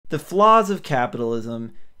The flaws of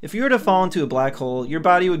capitalism. If you were to fall into a black hole, your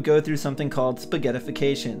body would go through something called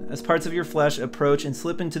spaghettification, as parts of your flesh approach and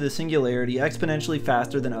slip into the singularity exponentially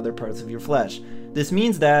faster than other parts of your flesh. This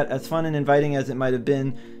means that, as fun and inviting as it might have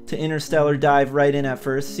been to interstellar dive right in at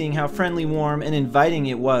first, seeing how friendly, warm, and inviting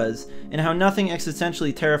it was, and how nothing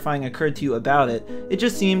existentially terrifying occurred to you about it, it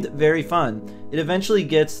just seemed very fun. It eventually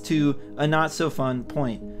gets to a not so fun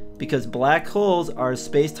point. Because black holes are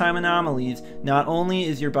space-time anomalies, not only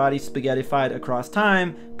is your body spaghettified across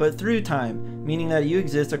time, but through time, meaning that you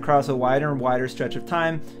exist across a wider and wider stretch of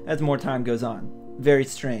time as more time goes on. Very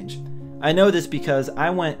strange. I know this because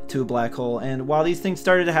I went to a black hole, and while these things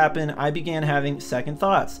started to happen, I began having second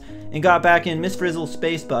thoughts, and got back in Miss Frizzle's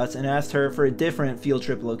space bus and asked her for a different field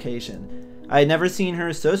trip location. I had never seen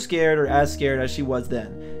her so scared or as scared as she was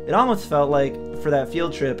then. It almost felt like, for that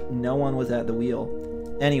field trip, no one was at the wheel.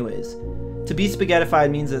 Anyways, to be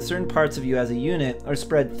spaghettified means that certain parts of you as a unit are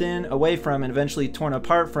spread thin, away from, and eventually torn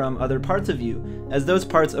apart from other parts of you, as those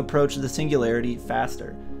parts approach the singularity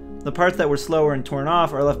faster. The parts that were slower and torn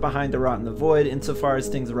off are left behind to rot in the void, insofar as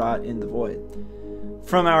things rot in the void.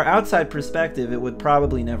 From our outside perspective, it would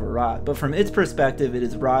probably never rot, but from its perspective, it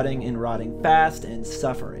is rotting and rotting fast and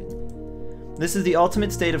suffering. This is the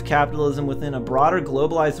ultimate state of capitalism within a broader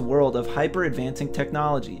globalized world of hyper-advancing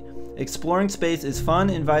technology. Exploring space is fun,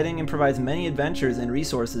 inviting, and provides many adventures and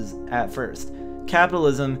resources at first.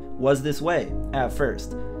 Capitalism was this way, at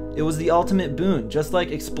first. It was the ultimate boon, just like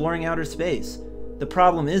exploring outer space. The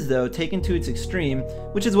problem is, though, taken to its extreme,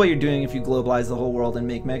 which is what you're doing if you globalize the whole world and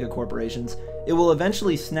make mega corporations, it will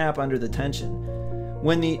eventually snap under the tension.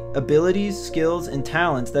 When the abilities, skills, and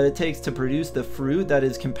talents that it takes to produce the fruit that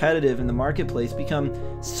is competitive in the marketplace become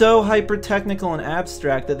so hyper-technical and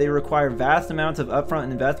abstract that they require vast amounts of upfront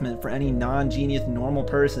investment for any non-genius normal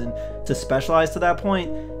person to specialize to that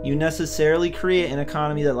point, you necessarily create an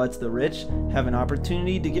economy that lets the rich have an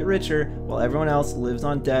opportunity to get richer while everyone else lives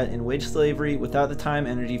on debt and wage slavery without the time,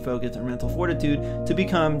 energy, focus, or mental fortitude to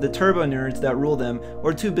become the turbo nerds that rule them,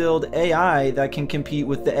 or to build AI that can compete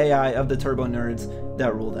with the AI of the turbo nerds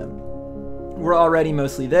that rule them. We're already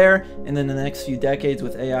mostly there, and then the next few decades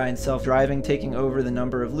with AI and self-driving taking over, the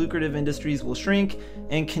number of lucrative industries will shrink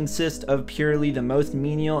and consist of purely the most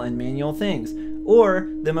menial and manual things, or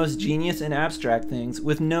the most genius and abstract things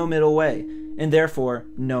with no middle way, and therefore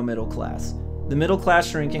no middle class. The middle class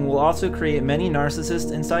shrinking will also create many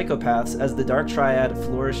narcissists and psychopaths as the dark triad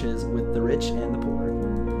flourishes with the rich and the poor.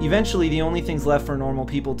 Eventually, the only things left for normal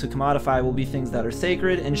people to commodify will be things that are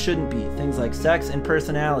sacred and shouldn't be, things like sex and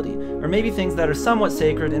personality, or maybe things that are somewhat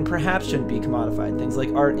sacred and perhaps shouldn't be commodified, things like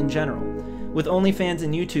art in general. With OnlyFans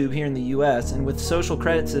and YouTube here in the US, and with social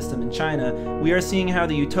credit system in China, we are seeing how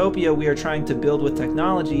the utopia we are trying to build with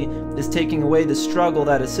technology is taking away the struggle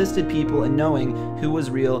that assisted people in knowing who was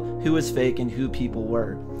real, who was fake, and who people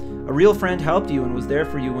were. A real friend helped you and was there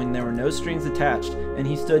for you when there were no strings attached, and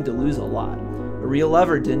he stood to lose a lot. A real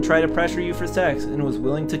lover didn't try to pressure you for sex and was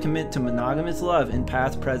willing to commit to monogamous love in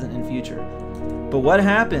past, present, and future. But what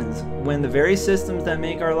happens when the very systems that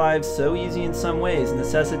make our lives so easy in some ways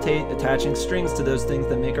necessitate attaching strings to those things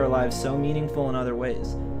that make our lives so meaningful in other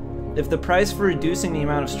ways? If the price for reducing the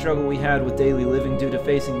amount of struggle we had with daily living due to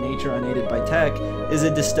facing nature unaided by tech is a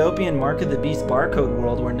dystopian Mark of the Beast barcode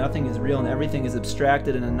world where nothing is real and everything is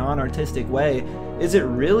abstracted in a non-artistic way, is it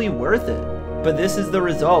really worth it? But this is the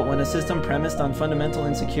result when a system premised on fundamental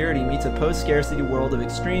insecurity meets a post-scarcity world of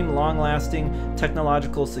extreme, long-lasting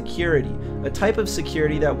technological security, a type of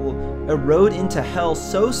security that will erode into hell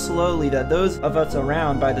so slowly that those of us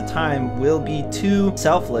around by the time will be too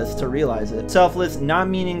selfless to realize it. Selfless not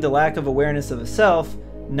meaning the lack of awareness of a self,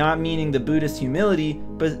 not meaning the Buddhist humility,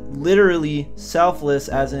 but literally selfless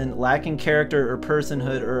as in lacking character or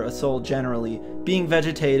personhood or a soul generally, being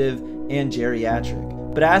vegetative and geriatric.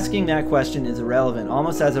 But asking that question is irrelevant,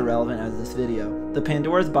 almost as irrelevant as this video. The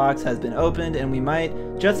Pandora's box has been opened and we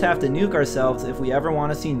might just have to nuke ourselves if we ever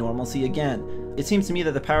want to see normalcy again. It seems to me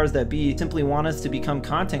that the powers that be simply want us to become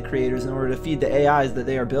content creators in order to feed the AIs that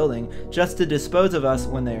they are building, just to dispose of us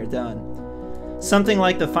when they are done. Something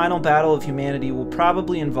like the final battle of humanity will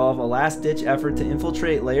probably involve a last-ditch effort to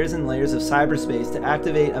infiltrate layers and layers of cyberspace to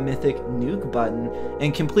activate a mythic nuke button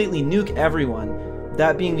and completely nuke everyone,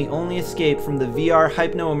 that being the only escape from the VR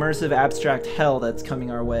hypno-immersive abstract hell that's coming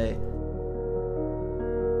our way.